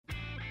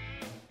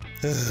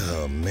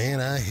Oh, man,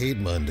 I hate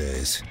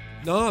Mondays.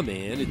 Nah,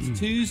 man, it's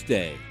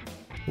Tuesday.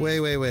 Wait.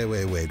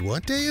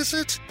 What day is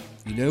it?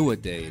 You know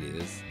what day it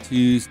is.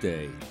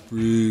 Tuesday.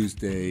 Bruise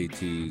Day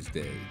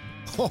Tuesday.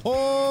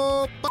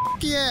 Oh,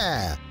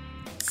 yeah!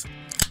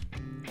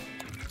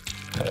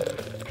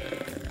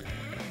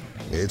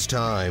 It's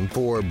time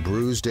for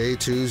Bruise Day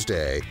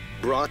Tuesday,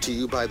 brought to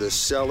you by the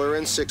Cellar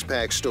and Six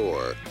Pack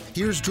Store.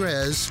 Here's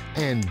Drez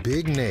and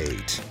Big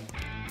Nate.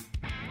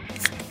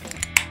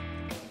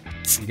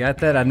 You got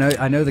that? I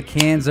know the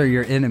cans are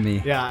your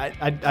enemy. Yeah,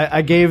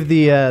 I gave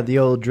the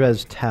old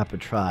Drez tap a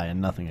try and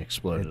nothing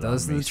exploded. It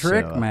does on me, the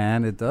trick, so,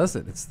 man. It does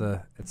it. It's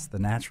the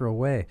natural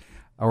way,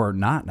 or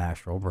not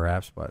natural,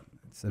 perhaps, but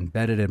it's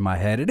embedded in my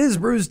head. It is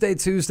Bruise Day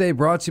Tuesday,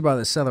 brought to you by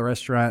the Cellar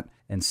Restaurant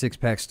and Six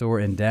Pack Store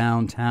in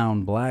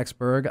downtown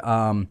Blacksburg.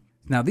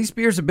 Now these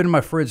beers have been in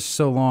my fridge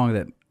so long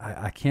that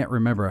I can't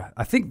remember.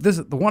 I think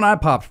the one I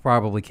popped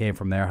probably came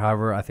from there.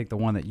 However, I think the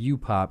one that you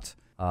popped.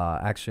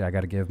 Actually, I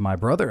got to give my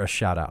brother a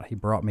shout out. He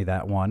brought me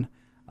that one,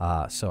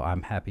 so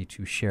I'm happy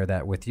to share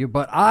that with you.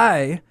 But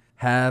I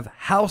have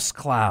House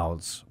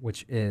Clouds,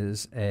 which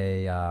is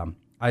a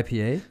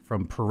IPA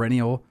from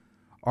Perennial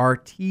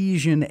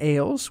Artesian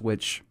Ales,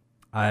 which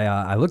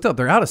I looked up.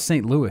 They're out of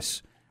St.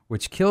 Louis,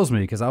 which kills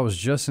me because I was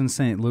just in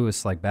St.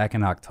 Louis like back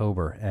in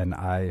October, and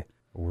I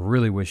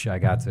really wish I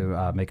got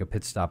to make a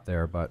pit stop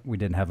there, but we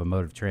didn't have a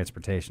mode of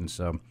transportation,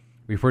 so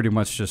we pretty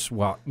much just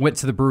went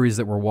to the breweries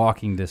that were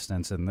walking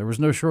distance, and there was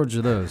no shortage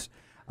of those.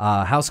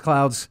 House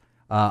Clouds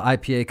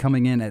IPA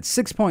coming in at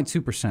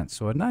 6.2%,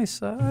 so a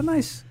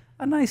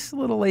nice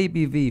little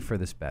ABV for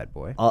this bad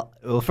boy.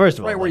 Well, first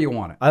of all, Right where you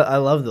want it. I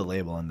love the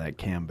label on that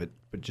can, but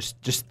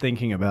just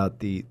thinking about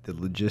the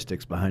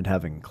logistics behind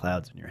having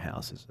clouds in your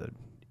house is an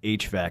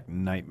HVAC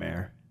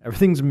nightmare.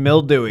 Everything's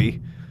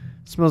mildewy.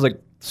 Smells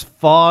like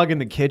fog in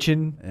the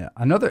kitchen. Yeah,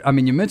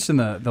 you mentioned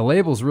the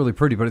label's really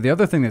pretty, but the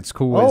other thing that's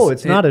cool is... Oh,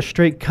 it's not a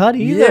straight cut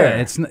either.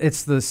 Yeah,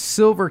 it's the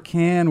silver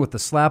can with the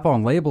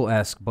slap-on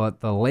label-esque,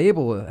 but the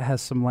label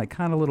has some like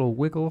kind of little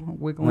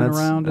wiggling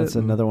around it. That's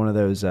another one of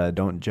those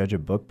don't judge a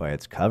book by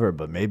its cover,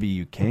 but maybe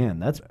you can.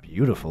 That's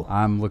beautiful.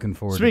 I'm looking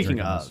forward to Speaking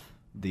drinking of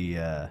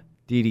this.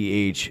 the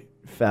DDH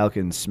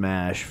Falcon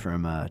Smash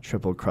from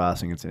Triple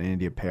Crossing, it's an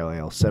India Pale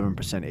Ale, 7%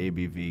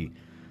 ABV.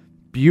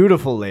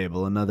 Beautiful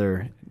label.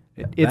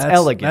 It's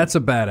elegant. That's a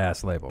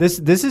badass label. This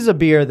is a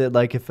beer that,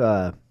 like, if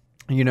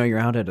you're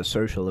out at a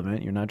social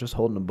event, you're not just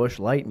holding a Busch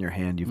Light in your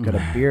hand. You've got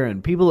a beer,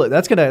 and people.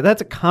 That's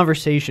a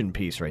conversation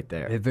piece right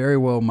there. It very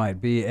well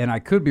might be, and I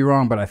could be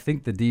wrong, but I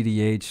think the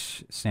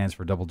DDH stands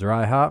for double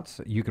dry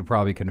hopped. You could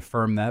probably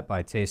confirm that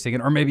by tasting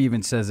it, or maybe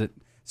even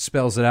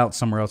spells it out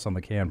somewhere else on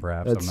the can.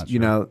 Perhaps I'm not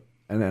sure.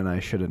 And I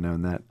should have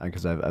known that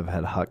because I've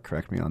had Huck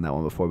correct me on that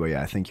one before. But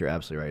yeah, I think you're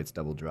absolutely right. It's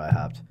double dry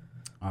hopped.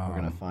 We're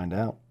gonna find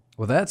out.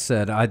 Well, that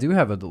said, I do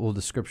have a little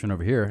description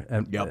over here,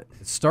 and it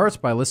starts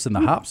by listing the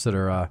hops that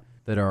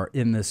are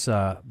in this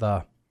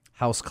the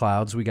House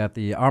Clouds. We got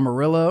the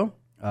Amarillo,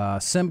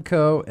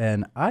 Simcoe,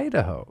 and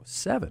Idaho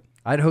 7.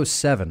 Idaho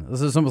 7.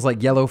 This is almost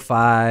like Yellow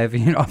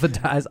 5, off the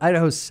dies.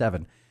 Idaho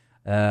 7,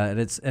 and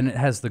it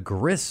has the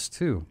grist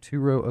too,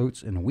 2-row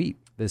oats and wheat.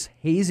 This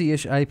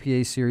hazy-ish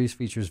IPA series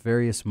features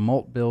various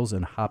malt bills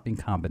and hopping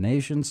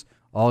combinations.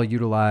 All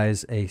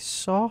utilize a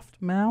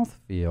soft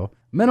mouthfeel,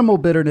 minimal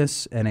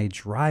bitterness, and a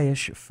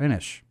dryish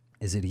finish.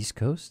 Is it East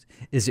Coast?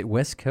 Is it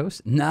West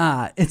Coast?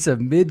 Nah, it's a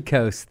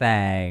Mid-Coast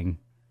thing.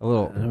 A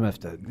little. I'm gonna have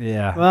to.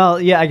 Yeah.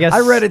 Well, yeah, I guess. I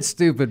read it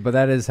stupid, but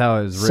that is how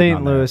it was written. St.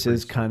 on there. Louis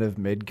is kind of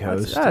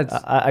Mid-Coast.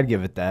 I'd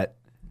give it that.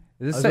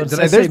 Did There's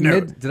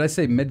I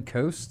say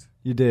Mid-Coast?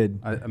 You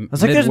did. I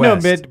was like, there's no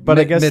mid, but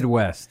I guess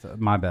Midwest.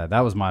 My bad.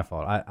 That was my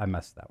fault. I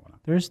messed that one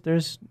up.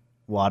 there's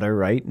water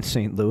right in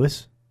St.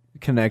 Louis. It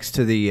connects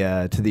to the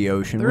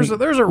ocean. There's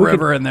a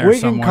river in there we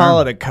somewhere. We can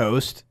call it a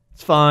coast.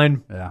 It's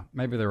fine. Yeah,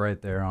 maybe they're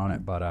right there on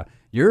it, but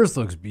yours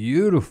looks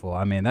beautiful.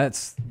 I mean,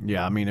 that's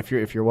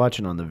if you're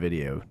watching on the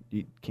video,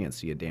 you can't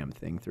see a damn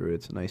thing through it.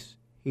 It's a nice,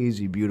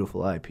 hazy,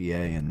 beautiful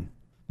IPA, and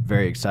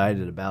very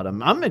excited about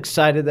them. I'm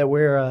excited that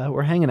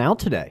we're hanging out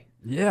today.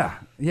 Yeah,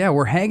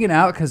 we're hanging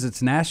out because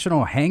it's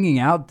National Hanging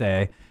Out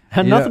Day.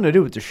 Had nothing to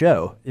do with the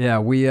show. Yeah,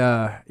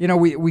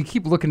 we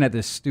keep looking at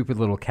this stupid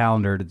little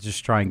calendar to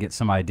just try and get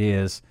some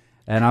ideas,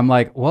 and I'm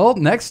like, well,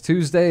 next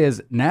Tuesday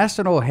is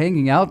National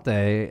Hanging Out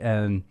Day,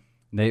 and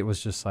Nate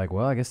was just like,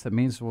 well, I guess that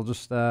means we'll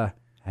just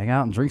hang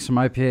out and drink some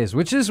IPAs,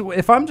 which is,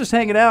 if I'm just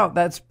hanging out,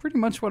 that's pretty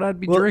much what I'd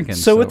be drinking.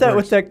 So with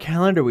that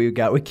calendar we've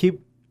got, we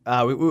keep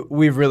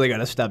we've really got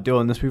to stop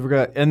doing this.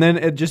 And then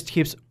it just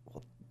keeps.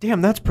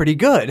 Damn, that's pretty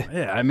good.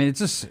 Yeah, I mean,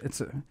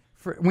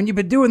 when you've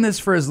been doing this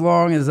for as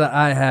long as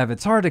I have,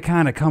 it's hard to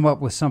kind of come up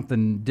with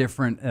something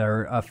different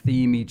or a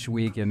theme each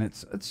week, and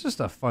it's just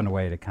a fun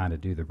way to kind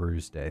of do the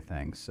Bruise Day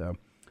thing. So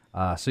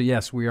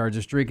yes, we are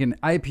just drinking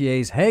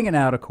IPAs, hanging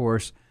out, of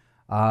course.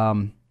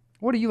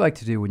 What do you like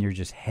to do when you're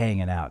just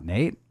hanging out,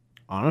 Nate?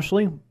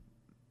 Honestly,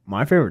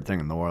 my favorite thing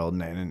in the world,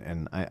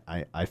 and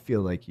I feel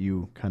like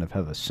you kind of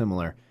have a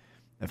similar.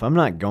 If I'm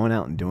not going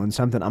out and doing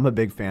something, I'm a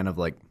big fan of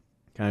like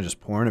kind of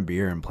just pouring a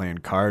beer and playing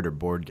card or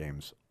board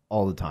games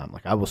all the time.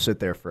 Like I will sit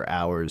there for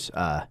hours.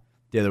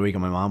 The other week,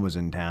 my mom was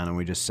in town, and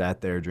we just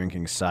sat there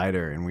drinking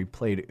cider, and we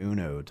played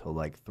Uno till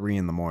like 3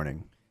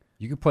 a.m.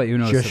 You could play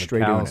Uno Just till the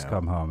straight cows Uno.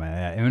 come home,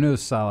 man. Yeah,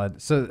 Uno's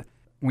solid. So,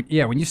 when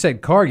you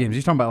said card games,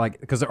 you're talking about like,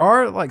 because there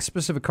are like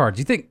specific cards.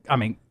 You think, I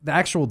mean, the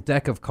actual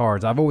deck of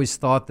cards, I've always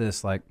thought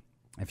this, like,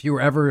 if you were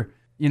ever,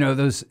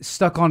 those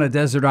stuck on a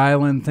desert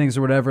island things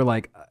or whatever,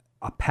 like,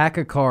 a pack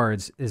of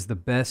cards is the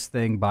best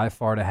thing by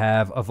far to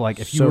have of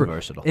like, if So you were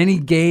versatile. any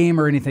game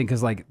or anything,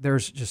 because like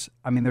there's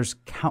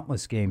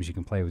countless games you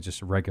can play with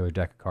just a regular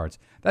deck of cards.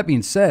 That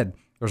being said,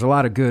 there's a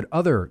lot of good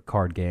other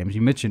card games.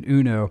 You mentioned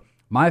Uno.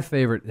 My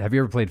favorite, have you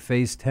ever played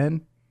Phase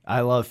 10?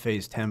 I love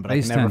Phase 10, but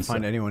Phase I can never 10's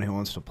find anyone who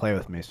wants to play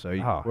with me. So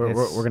we're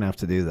it's- going to have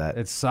to do that.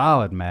 It's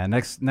solid, man.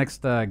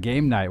 Next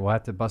game night, we'll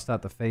have to bust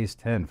out the Phase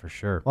 10 for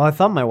sure. Well, I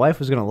thought my wife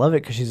was going to love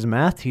it because she's a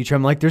math teacher.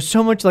 I'm like, there's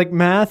so much like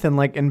math and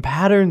like and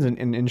patterns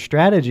and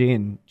strategy.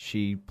 And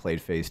she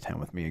played Phase 10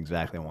 with me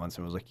exactly once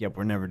and was like, yep,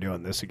 we're never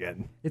doing this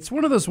again. It's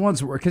one of those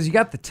ones where, because you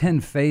got the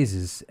 10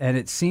 phases, and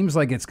it seems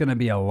like it's going to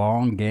be a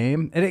long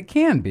game, and it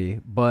can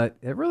be, but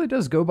it really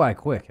does go by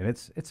quick, and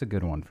it's a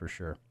good one for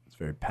sure. It's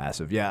very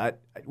passive. Yeah.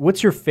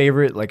 What's your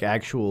favorite like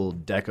actual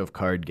deck of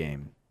card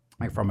game?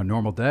 Like from a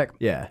normal deck?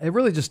 Yeah. It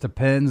really just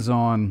depends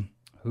on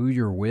who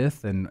you're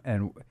with, and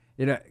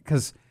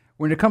because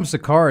when it comes to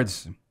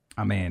cards,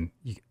 I mean,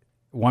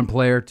 1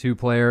 player, 2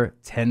 player,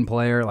 10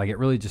 player, like it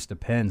really just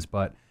depends.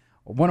 But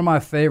one of my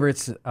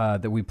favorites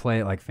that we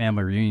play at like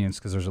family reunions,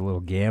 because there's a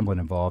little gambling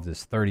involved,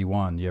 is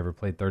 31. You ever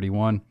played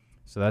 31?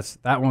 So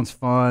that one's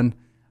fun.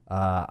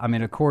 I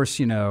mean, of course,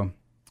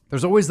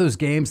 there's always those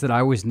games that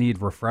I always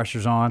need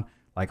refreshers on,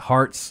 like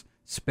hearts,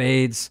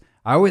 spades.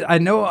 I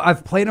know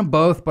I've played them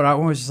both, but I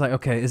was just like,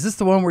 okay, is this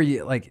the one where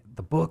you like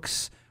the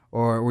books,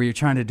 or where you're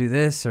trying to do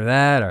this or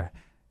that, or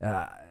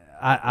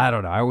I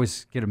don't know. I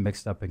always get them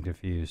mixed up and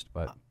confused.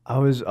 But I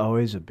was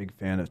always a big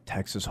fan of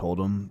Texas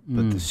Hold'em,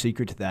 but the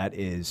secret to that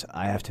is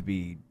I have to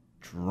be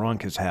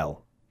drunk as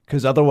hell,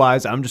 because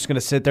otherwise I'm just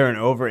gonna sit there and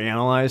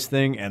overanalyze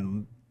thing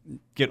and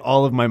get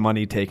all of my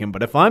money taken.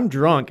 But if I'm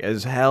drunk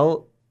as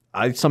hell,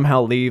 I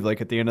somehow leave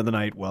like at the end of the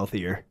night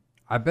wealthier.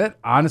 I bet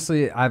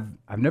honestly, I've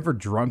never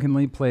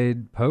drunkenly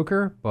played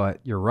poker, but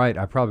you're right.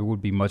 I probably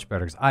would be much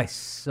better because I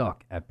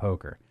suck at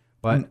poker.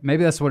 But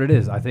maybe that's what it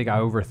is. I think I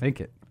overthink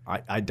it.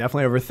 I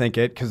definitely overthink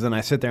it, because then I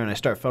sit there and I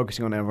start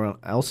focusing on everyone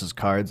else's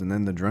cards, and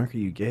then the drunker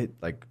you get,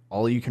 like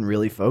all you can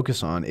really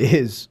focus on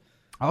is,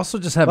 I also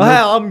just have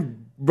well,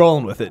 I'm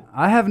rolling with it.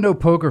 I have no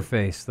poker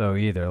face though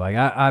either. Like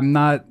I'm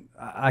not.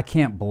 I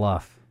can't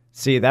bluff.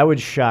 See, that would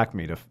shock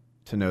me to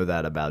know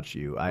that about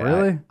you.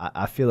 Really?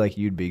 I feel like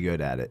you'd be good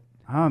at it.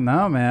 I don't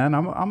know, man.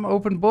 I'm an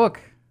open book.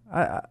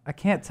 I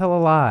can't tell a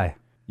lie.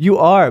 You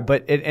are,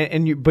 but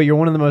you're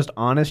one of the most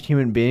honest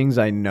human beings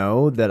I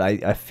know, that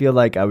I feel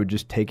like I would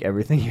just take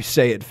everything you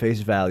say at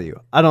face value.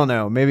 I don't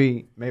know.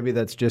 Maybe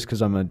that's just because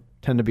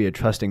tend to be a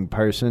trusting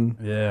person.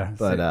 Yeah,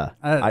 But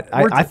see,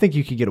 I think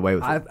you could get away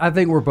with it. I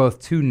think we're both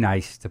too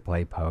nice to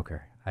play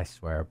poker. I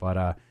swear.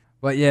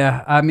 But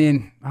yeah, I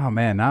mean, oh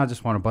man, now I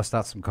just want to bust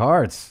out some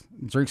cards,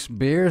 drink some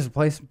beers, and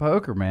play some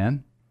poker,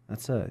 man.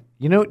 That's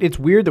it's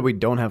weird that we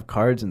don't have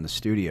cards in the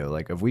studio.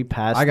 Like, if we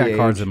pass I got the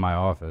cards age- in my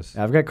office.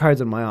 I've got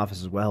cards in my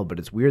office as well, but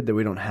it's weird that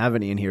we don't have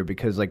any in here,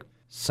 because like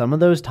some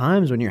of those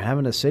times when you're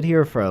having to sit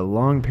here for a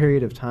long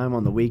period of time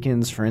on the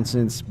weekends, for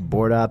instance,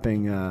 board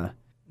hopping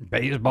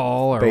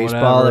Baseball or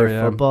baseball whatever, or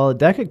yeah. football, a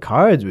deck of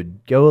cards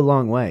would go a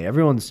long way.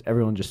 Everyone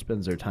just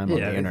spends their time on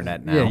the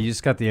internet now. Yeah, you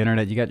just got the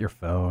internet. You got your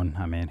phone.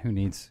 I mean, who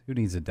needs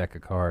a deck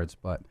of cards?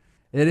 But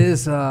it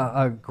is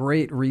a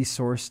great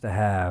resource to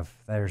have.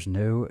 There's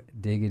no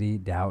diggity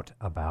doubt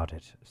about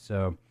it.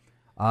 So,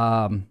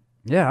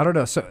 yeah, I don't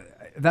know. So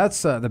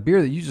that's the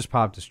beer that you just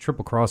popped is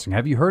Triple Crossing.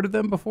 Have you heard of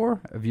them before?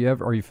 Are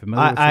you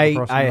familiar with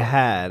Triple Crossing? I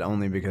had,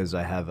 only because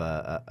I have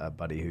a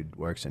buddy who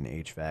works in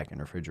HVAC and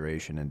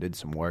refrigeration and did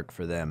some work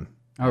for them.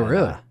 Oh,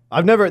 really?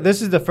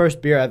 This is the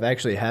first beer I've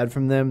actually had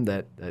from them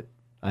that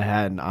I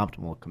had in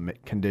optimal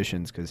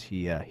conditions, because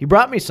he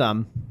brought me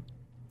some,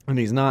 and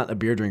he's not a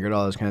beer drinker at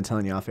all. I was kind of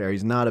telling you off air,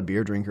 he's not a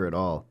beer drinker at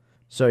all.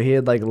 So he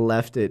had like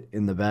left it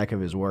in the back of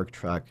his work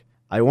truck,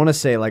 I want to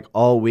say like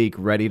all week,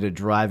 ready to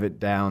drive it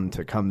down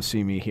to come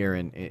see me here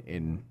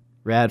in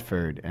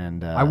Radford.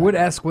 And I would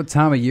ask what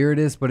time of year it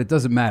is, but it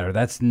doesn't matter.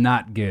 That's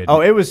not good.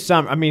 Oh, it was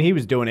summer. I mean, he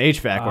was doing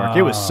HVAC work.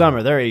 It was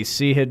summer. Their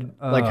AC had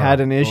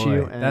had an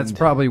issue. Boy. And That's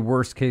probably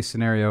worst case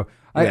scenario.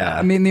 Yeah.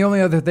 I mean, the only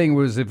other thing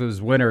was if it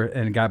was winter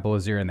and it got below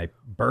zero and they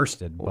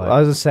bursted. But I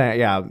was just saying,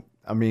 yeah.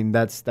 I mean,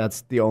 that's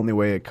the only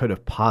way it could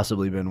have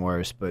possibly been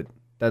worse. But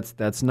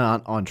that's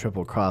not on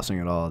Triple Crossing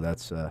at all.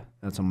 That's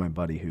on my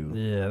buddy who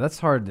yeah, that's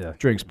hard to.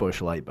 drinks Busch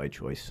Light by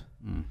choice.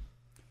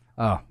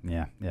 Oh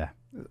yeah.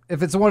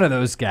 If it's one of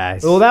those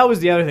guys. Well, that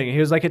was the other thing. He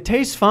was like, "It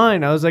tastes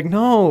fine." I was like,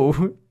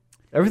 "No,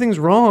 everything's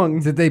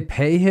wrong." Did they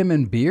pay him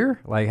in beer?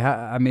 Like,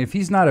 I mean, if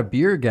he's not a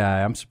beer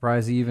guy, I'm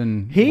surprised he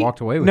even walked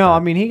away with No, that. I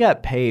mean, he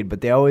got paid,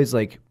 but they always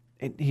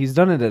he's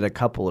done it at a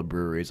couple of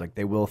breweries. Like,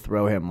 they will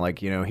throw him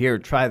here,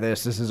 try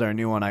this. This is our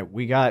new one.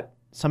 We got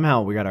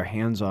our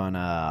hands on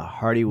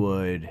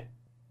Hardywood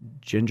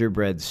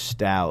gingerbread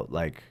stout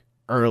like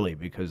early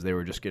because they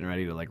were just getting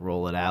ready to like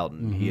roll it out,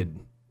 and he had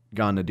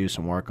gone to do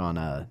some work on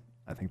I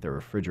think the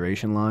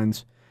refrigeration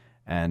lines,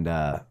 and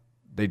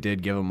they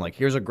did give him like,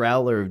 here's a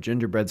growler of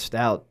gingerbread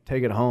stout,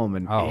 take it home.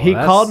 And he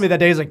called me that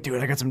day. He's like,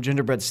 dude, I got some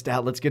gingerbread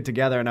stout. Let's get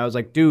together. And I was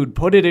like, dude,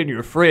 put it in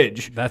your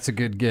fridge. That's a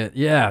good get.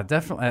 Yeah,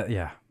 definitely.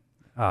 Yeah.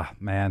 Ah,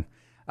 man.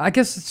 I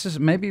guess it's just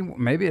maybe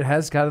it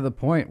has got to the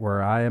point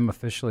where I am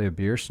officially a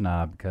beer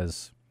snob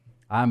because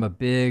I'm a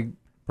big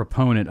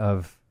proponent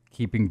of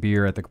keeping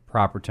beer at the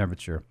proper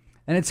temperature.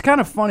 And it's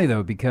kind of funny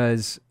though,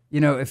 because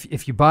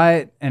if you buy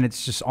it and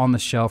it's just on the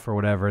shelf or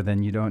whatever,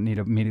 then you don't need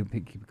to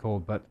immediately keep it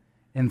cold. But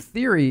in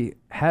theory,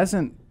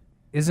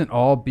 isn't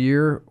all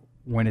beer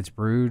when it's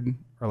brewed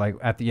or like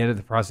at the end of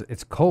the process,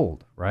 it's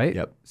cold, right?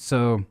 Yep.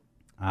 So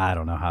I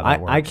don't know how that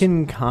works. I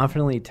can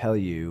confidently tell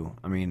you,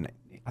 I mean,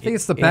 I think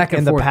it's the back and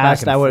in forth. In the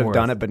past, I would have forth.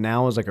 done it, but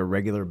now as like a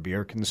regular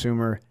beer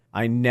consumer,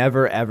 I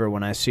never ever,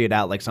 when I see it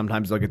out, like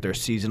sometimes they'll get their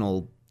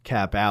seasonal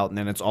cap out and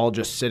then it's all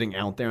just sitting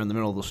out there in the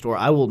middle of the store.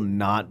 I will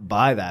not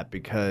buy that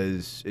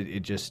because it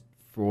just,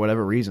 for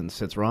whatever reason,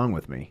 sits wrong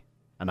with me.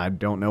 And I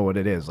don't know what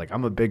it is. Like,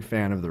 I'm a big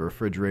fan of the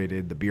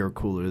refrigerated, the beer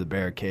cooler, the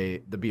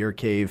beer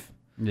cave.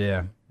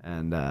 Yeah.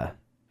 And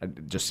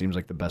it just seems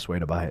like the best way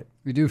to buy it.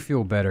 We do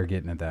feel better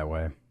getting it that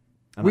way.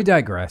 We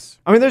digress.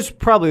 I mean, there's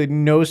probably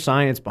no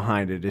science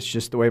behind it. It's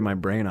just the way my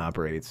brain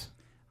operates.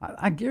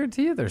 I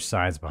guarantee you there's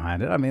science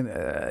behind it. I mean,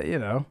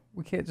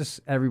 we can't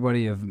just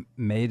everybody have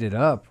made it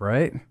up,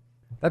 right?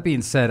 That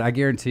being said, I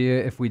guarantee you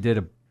if we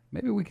did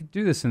maybe we could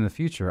do this in the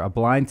future, a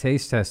blind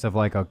taste test of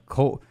like a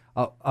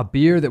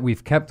beer that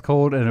we've kept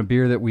cold and a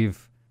beer that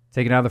we've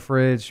taken out of the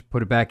fridge,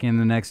 put it back in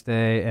the next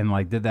day, and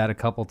like did that a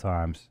couple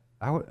times.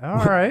 All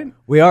right.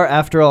 We are,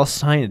 after all,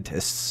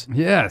 scientists.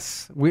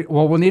 Yes.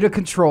 We'll need a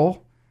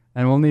control,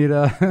 and we'll need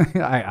a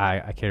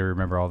I can't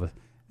remember all the.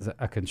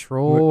 A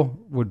control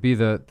would be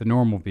the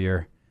normal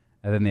beer,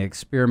 and then the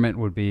experiment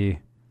would be,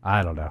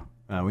 I don't know.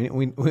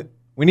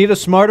 We need a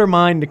smarter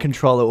mind to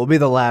control it. We'll be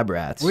the lab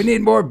rats. We need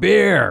more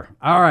beer.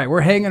 All right,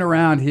 we're hanging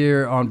around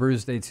here on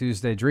Brews Day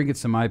Tuesday, drinking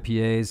some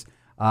IPAs.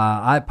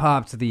 I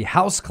popped the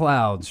House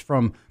Clouds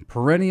from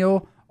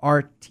Perennial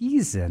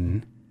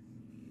Artisan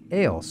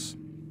Ales,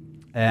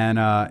 and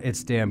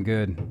it's damn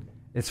good.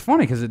 It's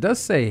funny because it does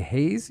say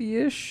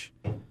hazy-ish.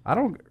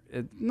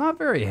 It's not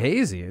very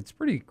hazy. It's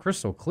pretty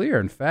crystal clear,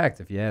 in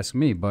fact, if you ask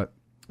me, but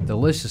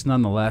delicious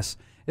nonetheless.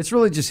 It's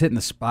really just hitting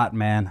the spot,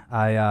 man.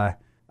 I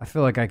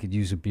feel like I could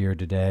use a beer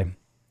today.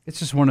 It's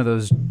just one of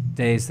those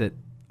days that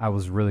I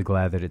was really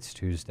glad that it's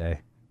Tuesday.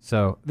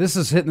 So this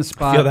is hitting the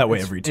spot. I feel that way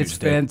every Tuesday. It's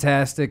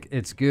fantastic.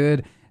 It's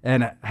good.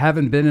 And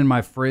having been in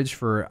my fridge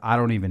for I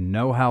don't even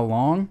know how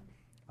long,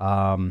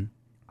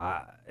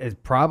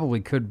 it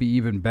probably could be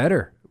even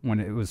better when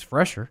it was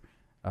fresher.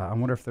 I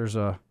wonder if there's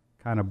a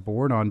kind of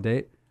board on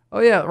date. Oh,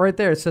 yeah, right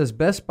there. It says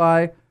Best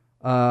Buy.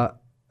 Are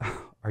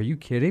you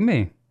kidding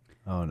me?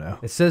 Oh, no.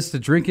 It says to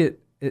drink it.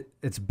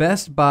 It's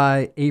Best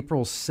Buy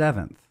April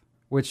 7th,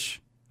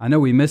 which I know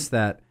we missed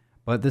that,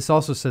 but this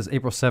also says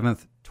April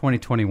 7th,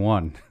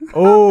 2021.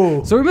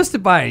 Oh. So we missed it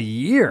by a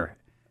year.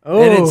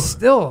 Oh. And it's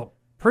still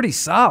pretty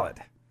solid.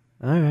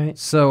 All right.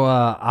 So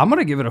I'm going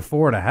to give it a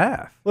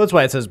 4.5. Well, that's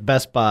why it says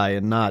Best Buy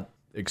and not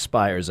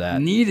expires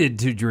at. Needed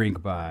to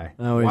drink by.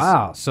 Always.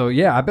 Wow. So,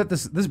 yeah, I bet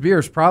this beer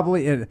is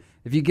probably,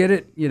 if you get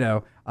it,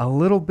 a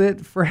little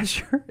bit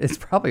fresher, it's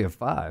probably a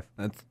 5.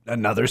 That's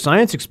another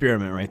science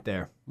experiment right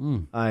there.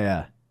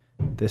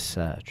 This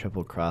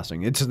triple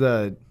crossing. It's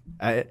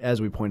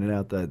as we pointed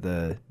out,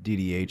 the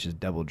DDH is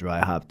double dry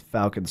hopped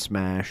Falcon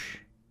Smash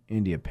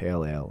India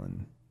Pale Ale,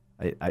 and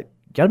I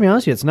gotta be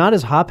honest with you, it's not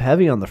as hop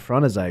heavy on the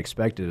front as I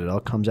expected. It all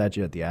comes at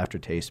you at the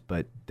aftertaste,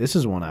 but this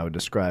is one I would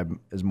describe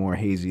as more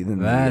hazy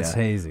than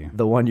hazy.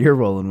 The one you're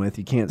rolling with.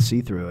 You can't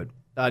see through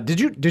it.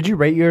 Did you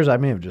rate yours? I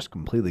may have just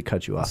completely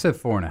cut you off. I said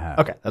 4.5.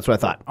 Okay, that's what I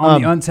thought.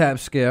 On the Untapped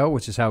scale,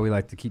 which is how we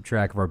like to keep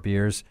track of our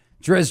beers,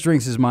 Drez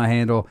Drinks is my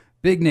handle.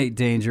 Big Nate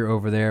Danger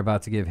over there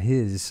about to give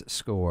his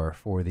score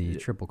for the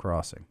triple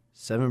crossing.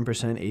 7%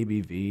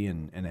 ABV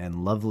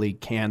and lovely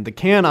can. The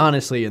can,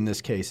 honestly, in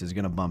this case, is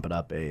going to bump it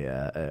up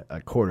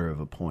a quarter of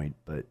a point.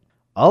 But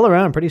all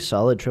around, pretty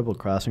solid triple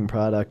crossing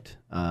product.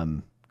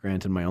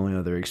 Granted, my only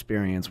other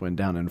experience went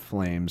down in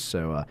flames,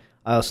 so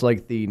I also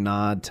like the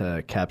nod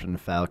to Captain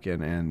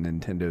Falcon and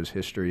Nintendo's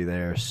history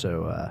there.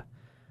 So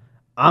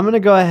I'm going to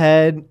go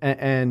ahead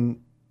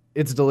and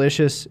it's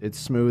delicious. It's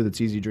smooth.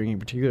 It's easy drinking,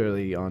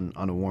 particularly on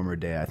a warmer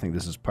day. I think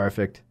this is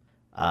perfect.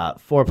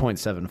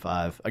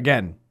 4.75.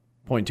 Again,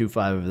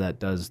 0.25 of that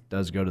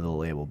does go to the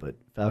label, but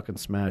Falcon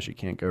Smash, you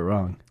can't go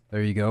wrong.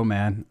 There you go,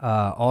 man.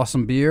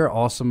 Awesome beer,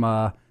 awesome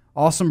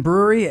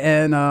brewery,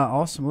 and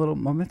awesome little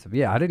momentum.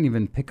 Yeah, I didn't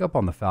even pick up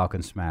on the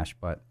Falcon Smash,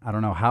 but I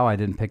don't know how I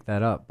didn't pick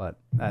that up, but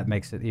that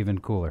makes it even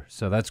cooler.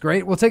 So that's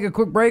great. We'll take a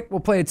quick break. We'll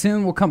play a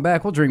tune. We'll come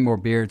back. We'll drink more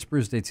beer. It's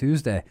Brews Day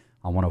Tuesday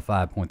on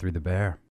 105.3 The Bear.